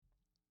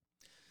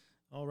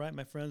All right,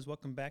 my friends,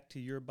 welcome back to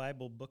Your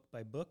Bible Book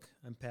by Book.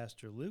 I'm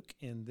Pastor Luke,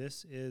 and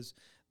this is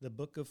the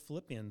book of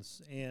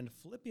Philippians. And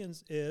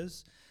Philippians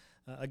is,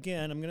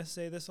 again, I'm going to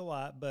say this a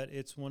lot, but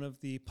it's one of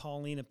the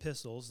Pauline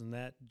epistles, and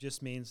that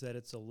just means that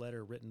it's a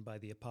letter written by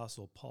the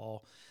Apostle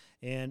Paul.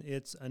 And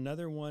it's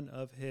another one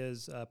of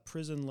his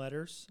prison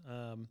letters,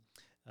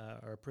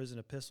 or prison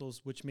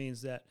epistles, which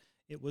means that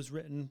it was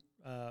written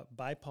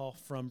by Paul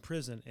from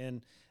prison.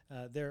 And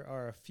there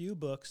are a few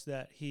books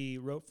that he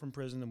wrote from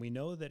prison, and we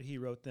know that he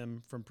wrote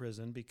them from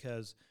prison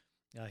because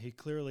he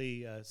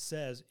clearly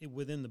says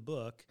within the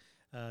book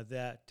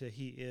that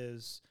he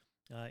is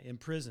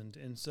imprisoned.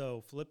 And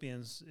so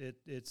Philippians,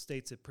 it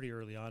states it pretty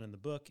early on in the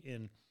book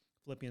in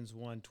Philippians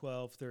 1,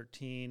 12,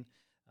 13.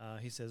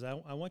 He says,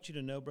 I want you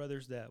to know,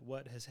 brothers, that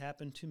what has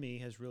happened to me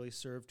has really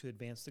served to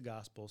advance the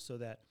gospel so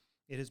that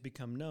it has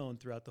become known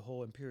throughout the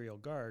whole imperial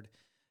guard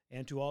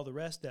and to all the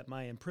rest that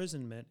my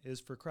imprisonment is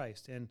for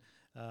Christ. And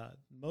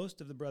most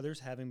of the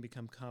brothers, having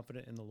become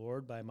confident in the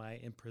Lord by my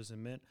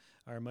imprisonment,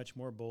 are much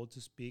more bold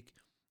to speak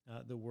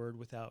the word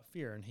without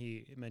fear. And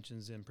he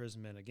mentions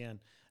imprisonment again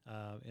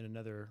in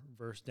another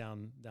verse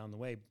down the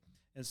way.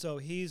 And so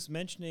he's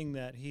mentioning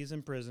that he's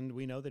imprisoned.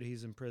 We know that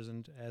he's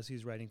imprisoned as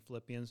he's writing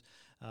Philippians.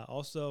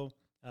 Also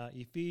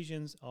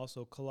Ephesians,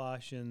 also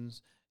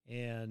Colossians,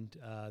 and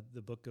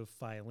the book of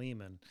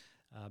Philemon,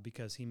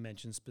 because he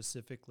mentions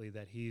specifically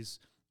that he's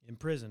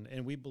imprisoned.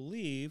 And we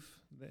believe,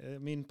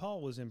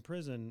 Paul was in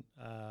prison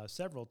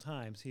several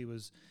times. He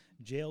was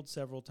jailed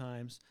several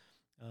times.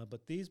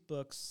 But these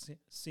books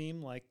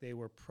seem like they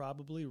were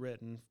probably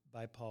written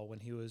by Paul when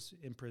he was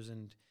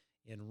imprisoned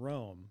in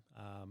Rome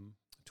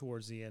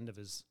towards the end of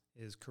his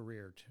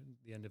career, to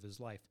the end of his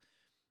life.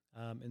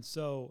 And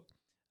so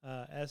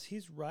as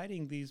he's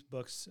writing these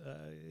books,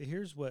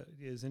 here's what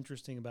is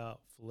interesting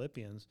about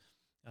Philippians.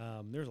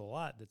 There's a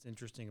lot that's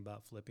interesting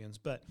about Philippians,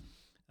 but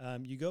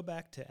you go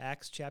back to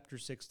Acts chapter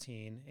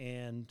 16,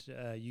 and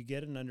you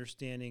get an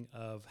understanding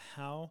of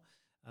how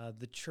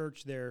the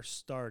church there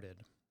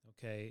started,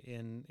 okay,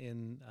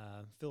 in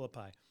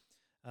Philippi.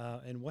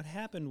 And what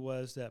happened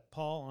was that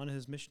Paul, on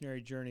his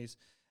missionary journeys,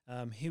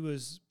 he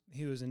was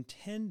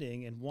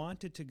intending and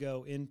wanted to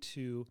go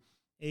into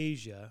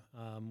Asia.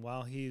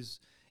 While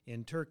he's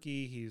in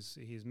Turkey,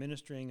 he's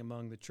ministering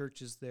among the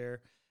churches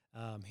there.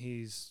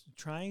 He's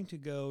trying to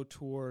go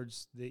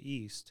towards the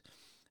east.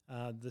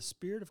 The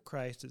Spirit of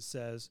Christ, it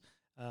says,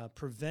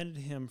 prevented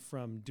him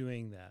from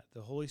doing that.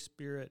 The Holy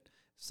Spirit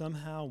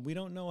somehow, we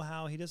don't know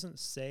how, he doesn't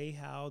say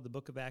how. The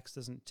book of Acts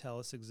doesn't tell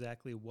us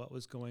exactly what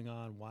was going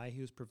on, why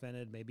he was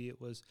prevented. Maybe it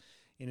was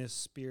in his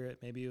spirit.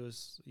 Maybe it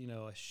was,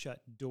 a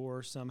shut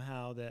door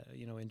somehow that,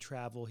 in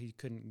travel he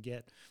couldn't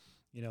get,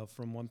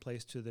 from one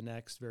place to the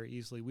next very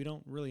easily. We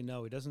don't really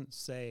know. It doesn't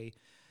say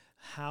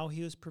how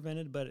he was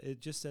prevented, but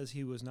it just says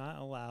he was not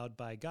allowed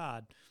by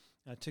God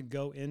to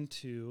go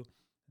into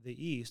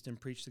the East and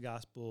preach the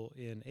gospel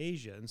in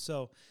Asia. And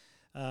so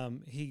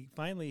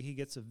he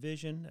gets a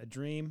vision, a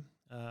dream,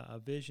 a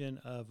vision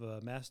of a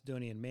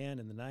Macedonian man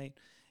in the night,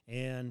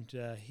 and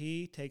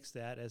he takes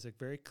that as a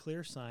very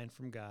clear sign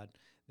from God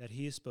that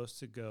he is supposed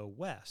to go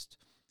west.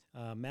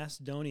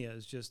 Macedonia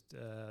is just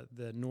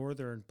the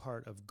northern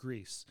part of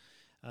Greece.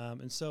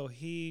 And so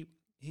he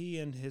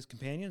and his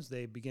companions,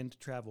 they begin to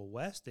travel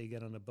west. They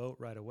get on a boat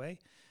right away.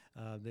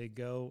 They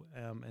go,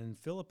 and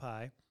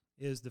Philippi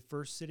is the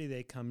first city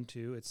they come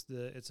to.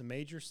 It's a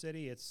major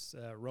city. It's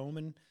a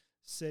Roman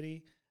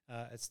city.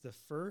 It's the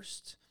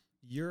first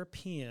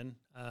European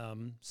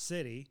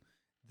city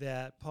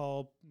that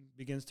Paul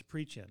begins to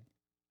preach in.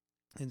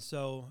 And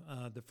so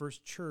the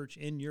first church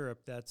in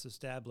Europe that's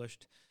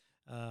established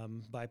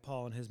by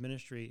Paul in his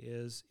ministry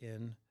is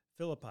in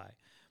Philippi.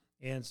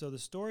 And so the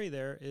story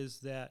there is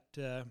that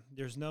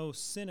there's no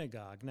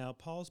synagogue. Now,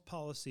 Paul's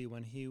policy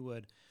when he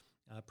would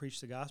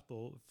preach the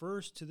gospel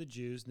first to the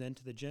Jews, then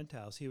to the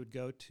Gentiles, he would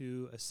go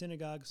to a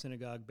synagogue.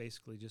 Synagogue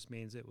basically just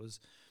means it was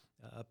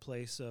a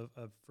place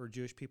for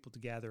Jewish people to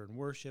gather and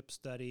worship,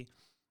 study,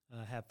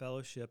 have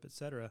fellowship,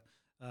 etc.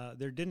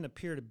 There didn't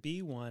appear to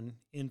be one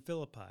in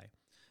Philippi.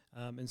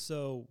 And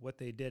so what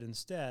they did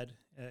instead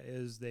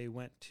is they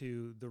went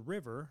to the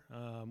river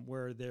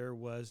where there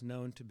was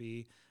known to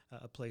be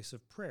a place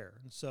of prayer.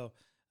 And so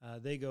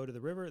they go to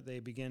the river. They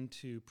begin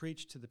to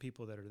preach to the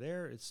people that are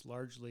there. It's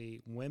largely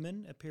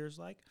women, appears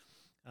like.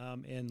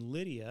 And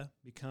Lydia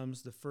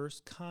becomes the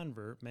first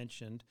convert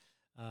mentioned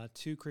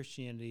to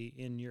Christianity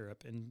in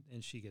Europe,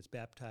 and she gets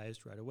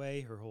baptized right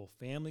away. Her whole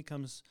family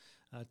comes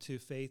to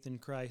faith in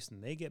Christ,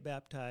 and they get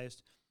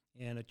baptized,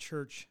 and a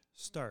church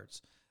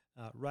starts.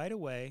 Right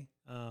away,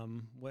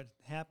 what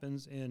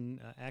happens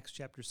in Acts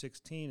chapter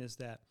 16 is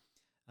that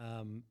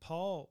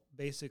Paul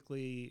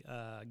basically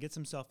gets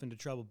himself into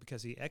trouble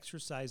because he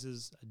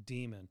exorcises a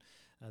demon.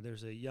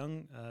 There's a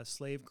young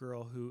slave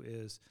girl who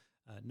is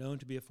known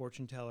to be a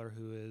fortune teller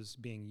who is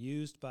being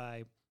used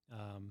by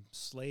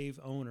slave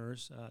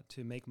owners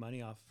to make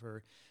money off of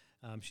her.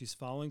 She's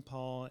following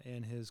Paul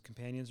and his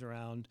companions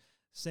around,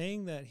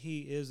 saying that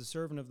he is a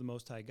servant of the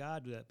Most High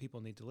God, that people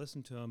need to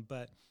listen to him,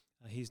 but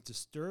He's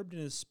disturbed in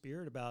his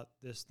spirit about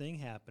this thing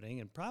happening,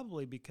 and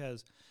probably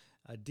because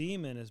a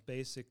demon is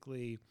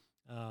basically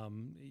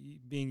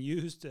being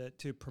used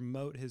to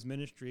promote his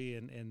ministry,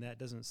 and that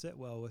doesn't sit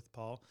well with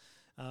Paul.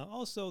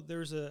 Also,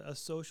 there's a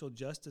social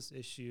justice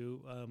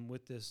issue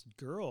with this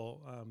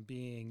girl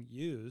being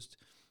used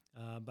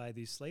by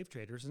these slave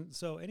traders. And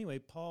so anyway,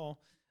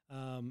 Paul,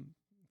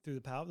 through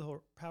the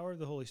power of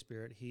the Holy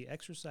Spirit, he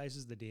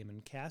exorcises the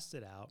demon, casts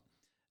it out,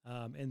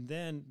 and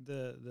then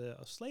the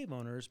slave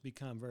owners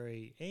become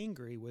very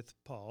angry with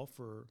Paul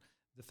for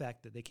the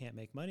fact that they can't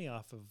make money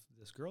off of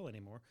this girl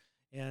anymore,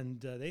 and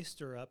they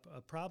stir up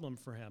a problem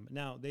for him.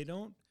 Now, they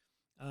don't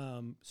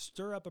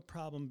stir up a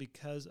problem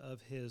because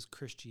of his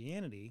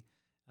Christianity.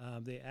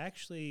 They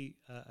actually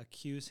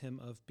accuse him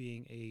of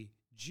being a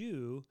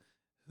Jew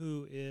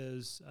who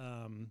is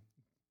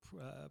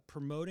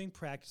promoting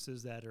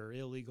practices that are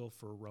illegal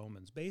for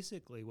Romans.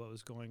 Basically, what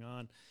was going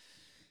on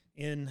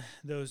in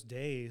those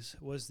days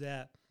was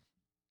that,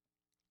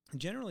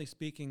 generally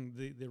speaking,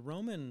 the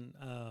Roman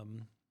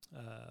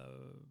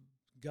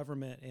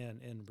government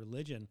and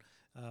religion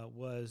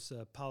was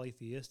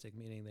polytheistic,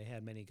 meaning they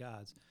had many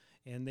gods.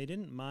 And they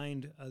didn't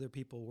mind other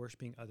people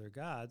worshiping other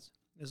gods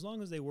as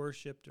long as they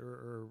worshipped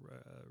or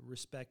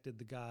respected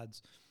the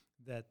gods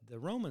that the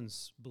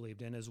Romans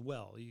believed in as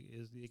well.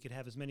 You could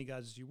have as many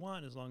gods as you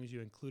want as long as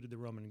you included the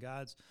Roman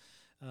gods.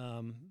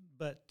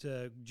 But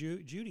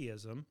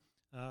Judaism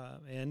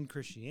and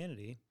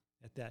Christianity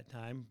at that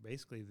time,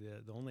 basically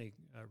the only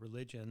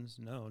religions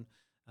known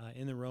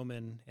in the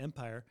Roman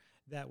Empire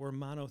that were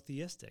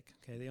monotheistic.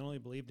 Okay, they only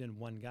believed in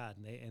one God,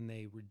 and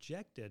they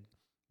rejected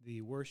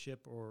the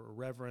worship or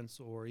reverence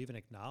or even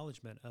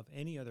acknowledgement of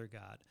any other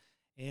god.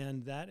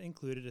 And that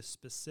included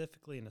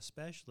specifically and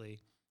especially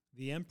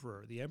the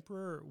emperor. The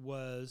emperor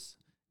was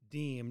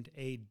deemed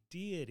a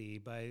deity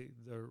by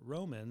the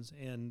Romans,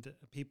 and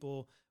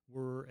people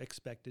were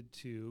expected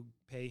to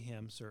pay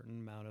him a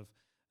certain amount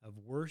of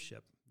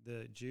worship.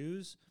 The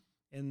Jews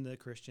and the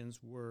Christians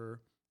were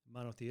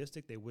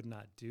monotheistic. They would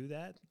not do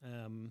that.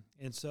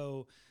 And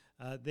so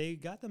they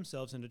got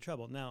themselves into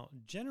trouble. Now,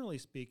 generally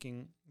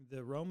speaking,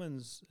 the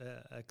Romans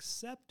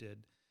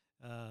accepted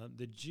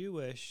the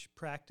Jewish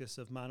practice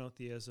of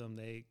monotheism.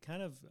 They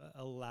kind of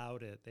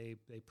allowed it.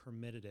 They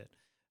permitted it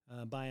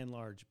by and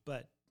large.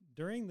 But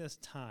during this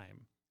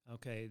time,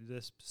 okay,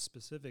 this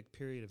specific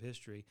period of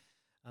history,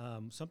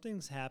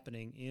 something's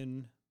happening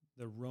in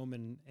the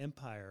Roman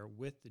Empire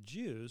with the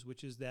Jews,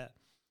 which is that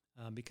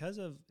because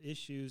of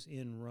issues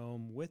in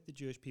Rome with the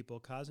Jewish people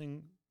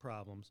causing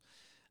problems,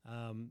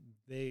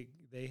 they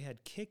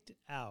had kicked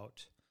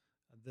out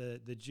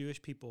the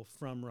Jewish people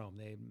from Rome.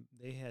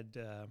 They had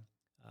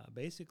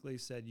basically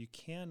said, you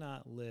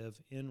cannot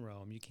live in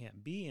Rome, you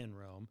can't be in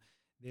Rome.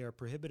 They are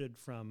prohibited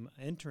from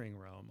entering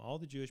Rome, all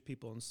the Jewish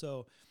people. And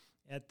so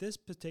at this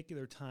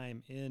particular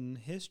time in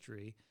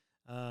history,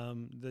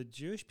 the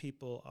Jewish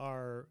people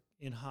are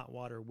in hot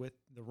water with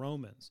the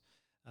Romans.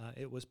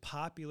 It was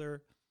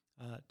popular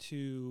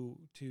to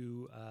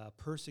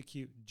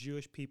persecute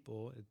Jewish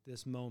people at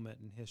this moment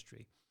in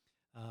history.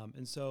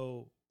 And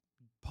so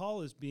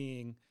Paul is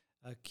being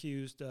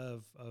accused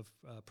of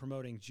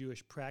promoting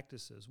Jewish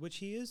practices, which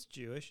he is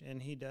Jewish,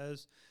 and he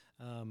does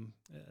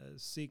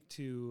seek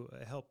to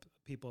help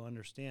people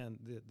understand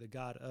the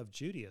God of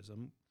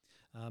Judaism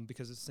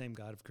because it's the same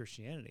God of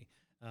Christianity.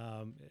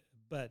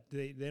 But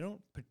they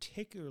don't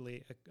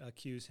particularly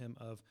accuse him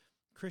of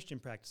Christian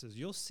practices.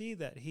 You'll see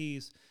that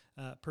he's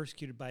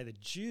persecuted by the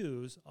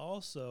Jews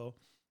also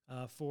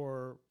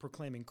for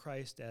proclaiming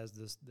Christ as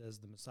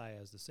the Messiah,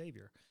 as the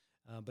Savior.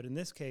 But in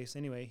this case,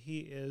 anyway, he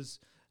is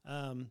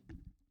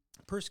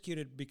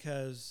persecuted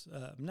because,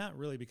 not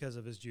really because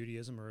of his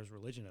Judaism or his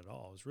religion at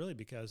all. It's really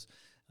because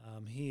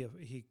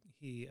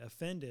he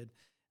offended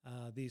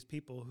these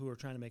people who are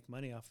trying to make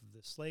money off of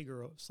the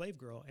slave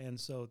girl, and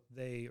so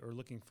they are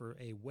looking for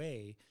a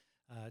way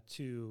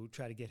to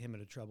try to get him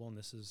into trouble, and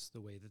this is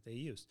the way that they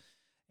used.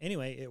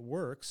 Anyway, it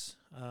works,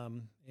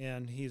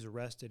 and he's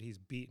arrested, he's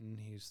beaten,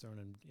 he's thrown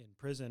in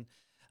prison,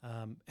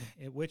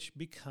 which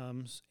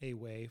becomes a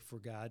way for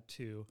God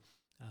to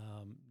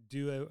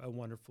do a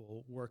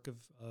wonderful work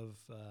of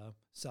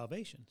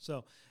salvation.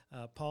 So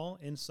Paul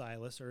and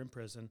Silas are in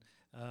prison,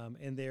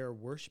 and they're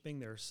worshiping,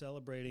 they're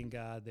celebrating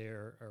God,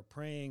 they're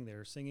praying,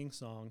 they're singing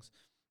songs,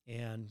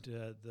 and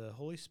the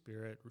Holy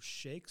Spirit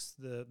shakes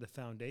the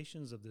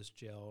foundations of this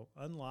jail,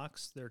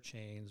 unlocks their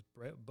chains,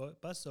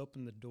 busts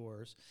open the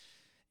doors,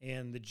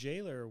 and the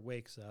jailer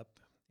wakes up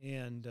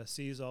and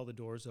sees all the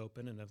doors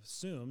open and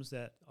assumes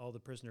that all the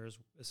prisoners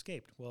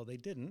escaped. Well, they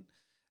didn't.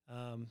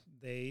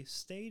 They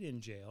stayed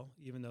in jail,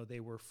 even though they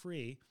were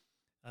free.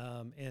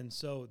 And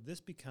so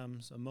this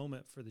becomes a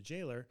moment for the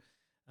jailer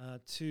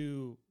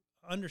to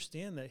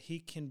understand that he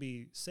can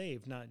be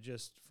saved, not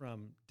just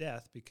from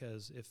death,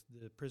 because if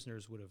the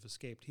prisoners would have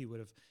escaped, he would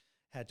have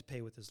had to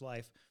pay with his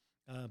life,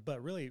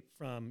 but really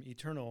from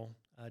eternal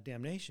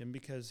damnation,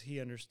 because he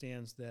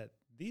understands that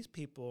these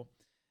people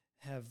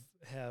have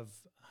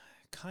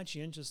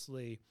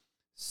conscientiously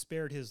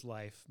spared his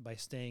life by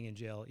staying in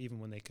jail even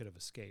when they could have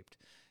escaped.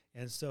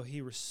 And so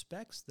he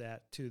respects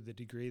that to the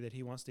degree that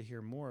he wants to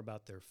hear more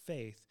about their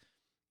faith.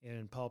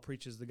 And Paul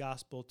preaches the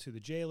gospel to the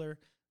jailer.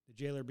 The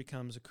jailer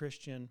becomes a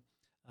Christian,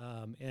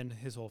 and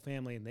his whole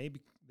family, and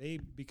they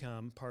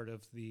become part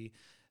of the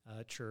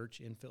church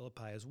in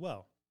Philippi as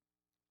well.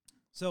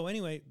 So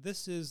anyway,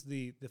 this is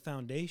the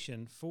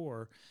foundation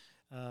for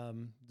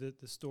the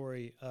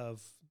story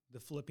of the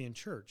Philippian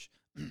church.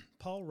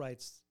 Paul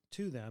writes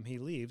to them. He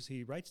leaves.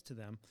 He writes to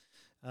them.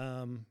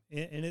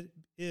 And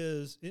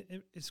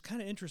it's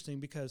kind of interesting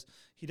because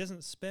he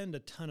doesn't spend a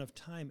ton of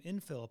time in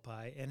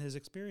Philippi, and his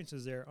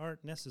experiences there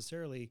aren't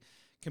necessarily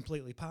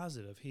completely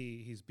positive.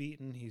 He's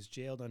beaten, he's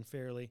jailed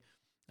unfairly,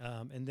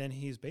 and then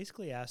he's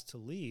basically asked to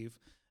leave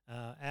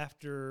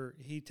after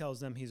he tells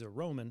them he's a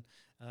Roman.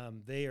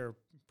 They are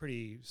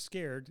pretty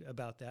scared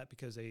about that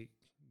because they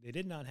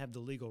did not have the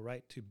legal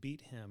right to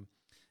beat him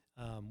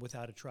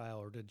without a trial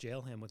or to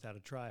jail him without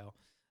a trial.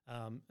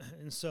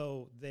 And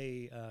so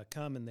they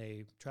come and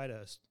they try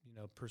to,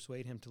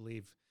 persuade him to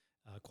leave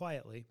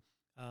quietly.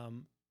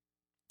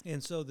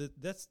 And so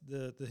that's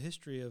the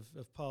history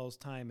of Paul's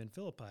time in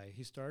Philippi.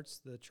 He starts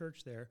the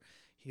church there,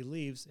 he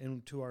leaves,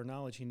 and to our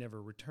knowledge, he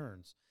never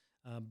returns.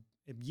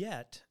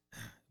 Yet,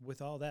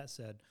 with all that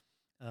said,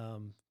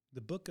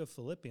 the book of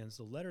Philippians,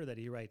 the letter that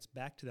he writes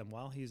back to them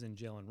while he's in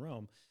jail in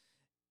Rome,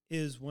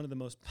 is one of the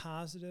most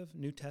positive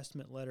New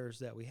Testament letters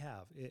that we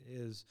have. It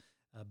is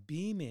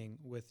beaming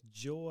with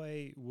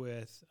joy,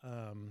 with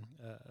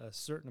a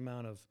certain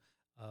amount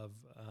of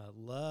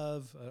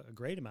love, a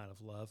great amount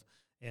of love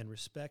and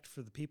respect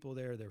for the people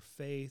there, their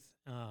faith.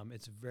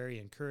 It's very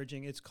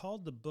encouraging. It's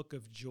called the Book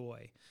of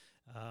Joy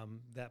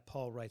that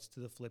Paul writes to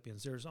the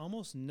Philippians. There's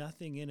almost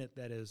nothing in it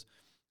that is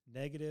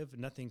negative,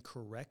 nothing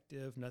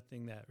corrective,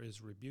 nothing that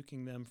is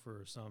rebuking them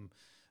for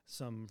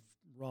some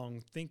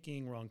wrong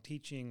thinking, wrong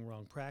teaching,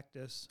 wrong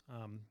practice.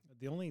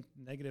 The only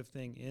negative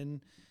thing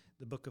in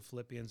the book of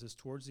Philippians is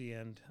towards the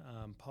end,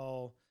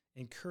 Paul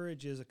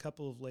encourages a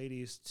couple of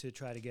ladies to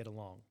try to get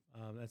along.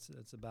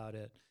 That's about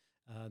it,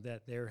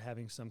 that they're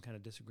having some kind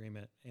of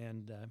disagreement,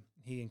 and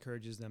he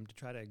encourages them to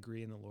try to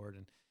agree in the Lord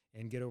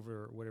and get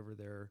over whatever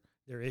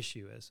their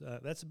issue is.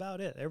 That's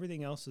about it.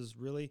 Everything else is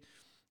really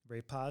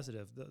very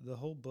positive. The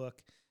whole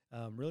book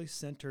really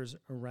centers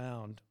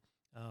around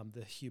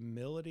the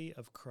humility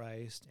of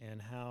Christ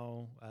and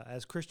how,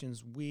 as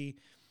Christians, we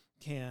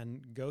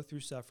can go through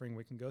suffering,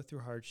 we can go through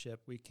hardship,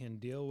 we can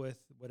deal with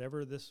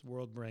whatever this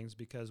world brings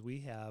because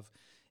we have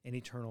an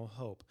eternal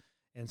hope.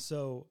 And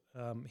so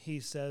he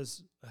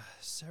says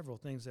several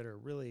things that are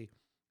really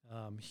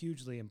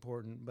hugely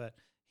important, but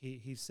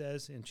he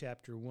says in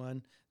chapter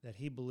 1 that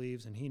he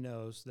believes and he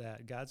knows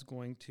that God's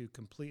going to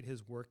complete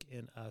his work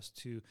in us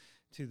to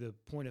the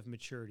point of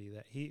maturity,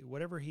 that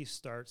whatever he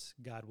starts,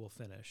 God will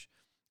finish.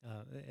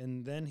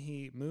 And then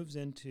he moves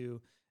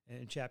into,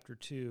 in chapter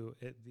 2,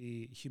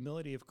 the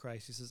humility of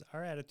Christ. He says,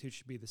 our attitude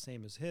should be the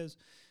same as his,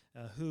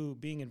 who,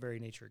 being in very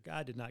nature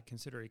God, did not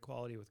consider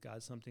equality with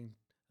God something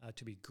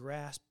to be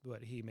grasped,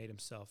 but he made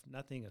himself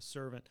nothing, a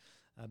servant,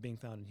 being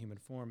found in human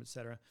form,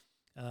 etc.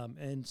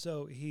 And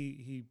so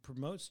he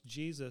promotes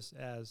Jesus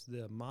as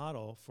the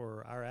model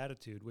for our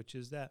attitude, which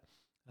is that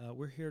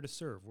we're here to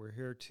serve. We're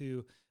here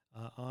to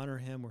honor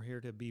him. We're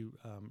here to be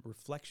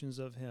reflections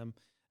of him,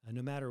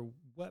 no matter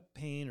what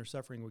pain or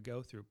suffering we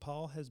go through.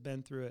 Paul has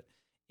been through it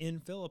in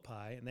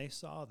Philippi, and they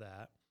saw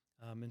that.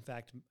 In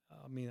fact,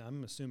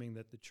 I'm assuming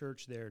that the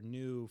church there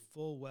knew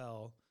full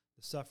well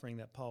the suffering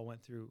that Paul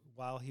went through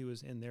while he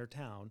was in their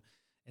town.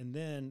 And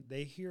then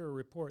they hear a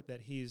report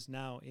that he's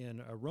now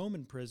in a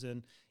Roman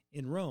prison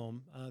in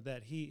Rome,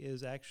 that he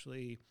is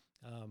actually,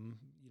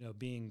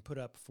 being put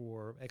up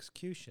for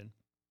execution.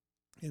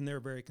 And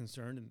they're very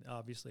concerned, and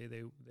obviously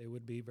they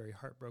would be very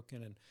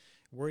heartbroken and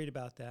worried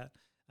about that.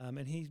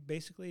 And he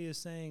basically is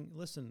saying,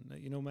 listen,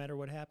 no matter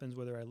what happens,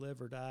 whether I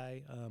live or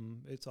die,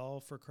 it's all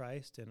for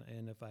Christ.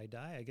 And if I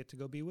die, I get to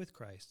go be with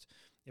Christ.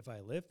 If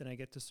I live, then I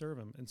get to serve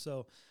him. And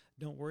so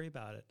don't worry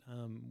about it.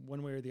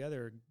 One way or the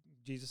other,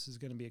 Jesus is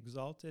going to be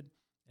exalted.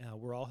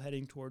 We're all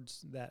heading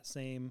towards that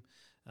same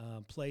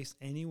place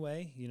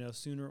anyway,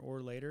 sooner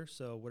or later.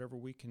 So whatever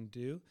we can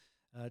do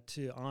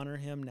to honor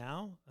him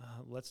now,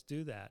 let's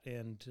do that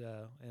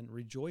and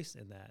rejoice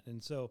in that.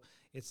 And so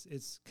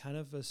it's kind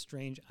of a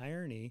strange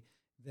irony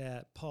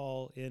that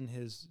Paul, in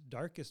his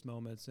darkest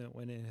moments,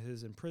 when in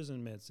his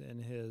imprisonments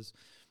and his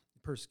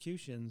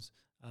persecutions,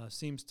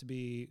 seems to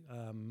be,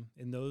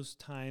 in those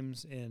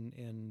times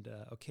and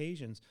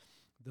occasions,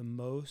 the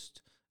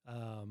most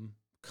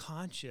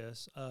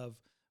conscious of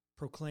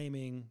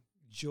proclaiming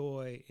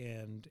joy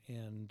and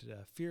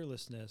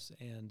fearlessness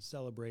and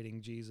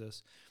celebrating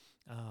Jesus,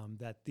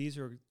 that these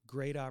are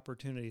great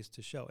opportunities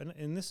to show.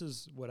 And this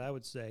is what I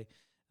would say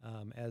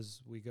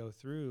as we go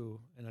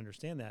through and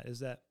understand that, is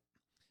that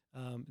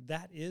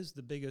that is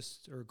the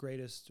biggest or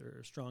greatest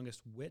or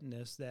strongest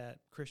witness that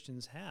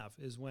Christians have,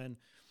 is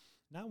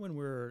not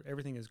when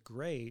everything is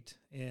great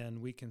and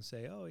we can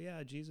say, oh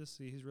yeah, Jesus,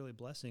 he's really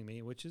blessing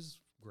me, which is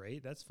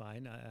great. That's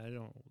fine. I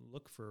don't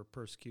look for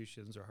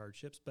persecutions or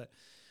hardships, but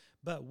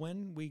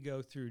when we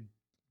go through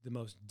the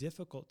most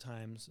difficult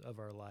times of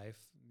our life,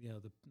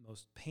 the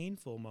most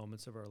painful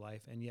moments of our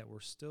life, and yet we're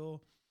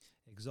still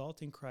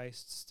exalting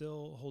Christ,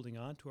 still holding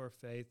on to our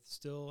faith,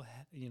 still,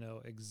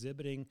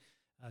 exhibiting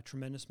a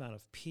tremendous amount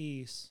of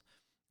peace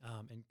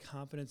and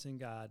confidence in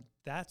God.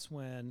 That's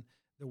when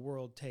the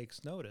world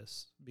takes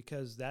notice,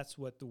 because that's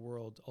what the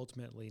world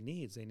ultimately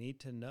needs. They need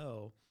to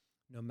know,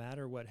 no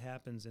matter what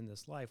happens in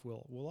this life,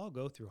 we'll all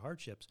go through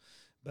hardships,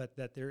 but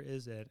that there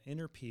is an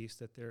inner peace,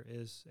 that there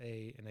is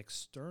an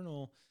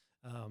external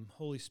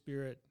Holy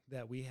Spirit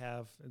that we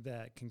have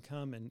that can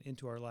come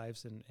into our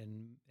lives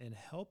and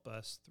help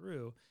us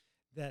through,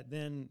 that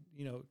then,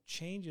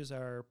 changes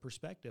our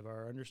perspective,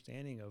 our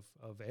understanding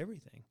of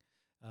everything,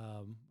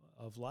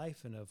 of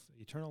life and of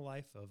eternal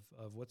life,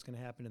 of what's going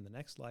to happen in the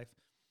next life,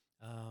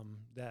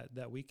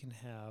 that we can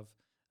have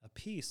a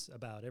peace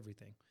about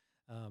everything.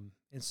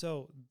 And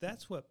so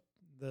that's what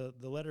the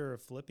letter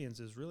of Philippians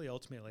is really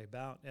ultimately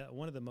about.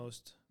 One of the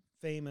most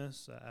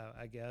famous,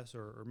 I guess,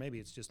 or maybe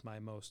it's just my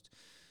most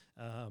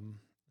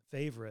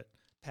favorite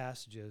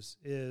passages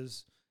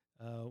is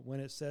when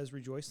it says,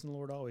 rejoice in the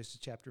Lord always,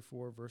 chapter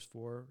 4, verse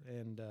 4.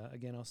 And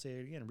again, I'll say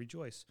it again,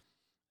 rejoice.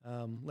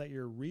 Let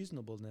your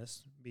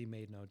reasonableness be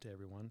made known to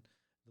everyone.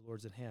 The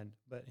Lord's at hand.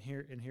 But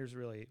here's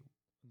really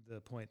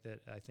the point that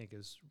I think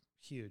is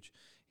huge.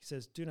 He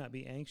says, do not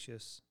be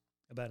anxious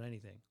about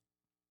anything,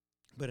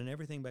 but in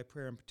everything by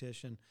prayer and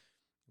petition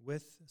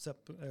with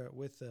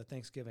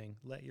thanksgiving,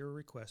 let your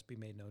requests be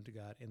made known to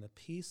God, and the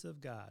peace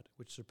of God,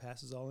 which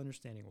surpasses all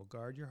understanding, will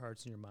guard your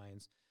hearts and your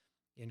minds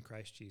in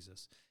Christ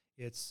Jesus.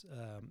 It's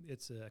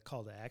a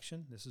call to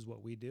action. This is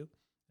what we do.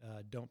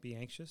 Don't be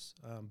anxious,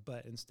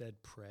 but instead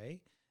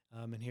pray.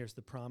 And here's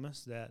the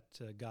promise that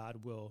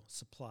God will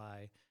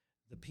supply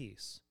the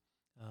peace.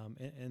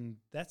 And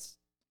that's,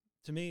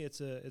 to me,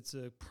 it's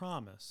a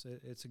promise.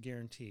 It's a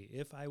guarantee.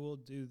 If I will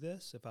do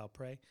this, if I'll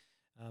pray,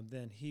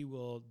 then He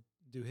will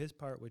do His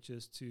part, which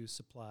is to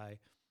supply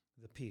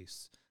the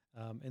peace.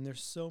 And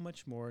there's so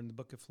much more in the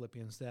book of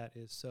Philippians that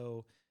is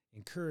so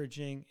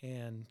encouraging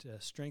and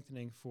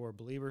strengthening for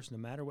believers, no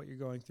matter what you're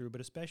going through, but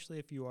especially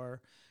if you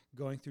are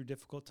going through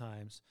difficult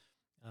times.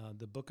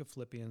 The book of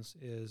Philippians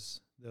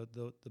is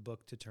the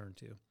book to turn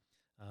to.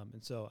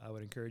 And so I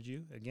would encourage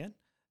you, again,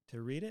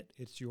 to read it.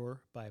 It's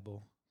your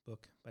Bible,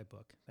 book by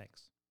book.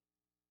 Thanks.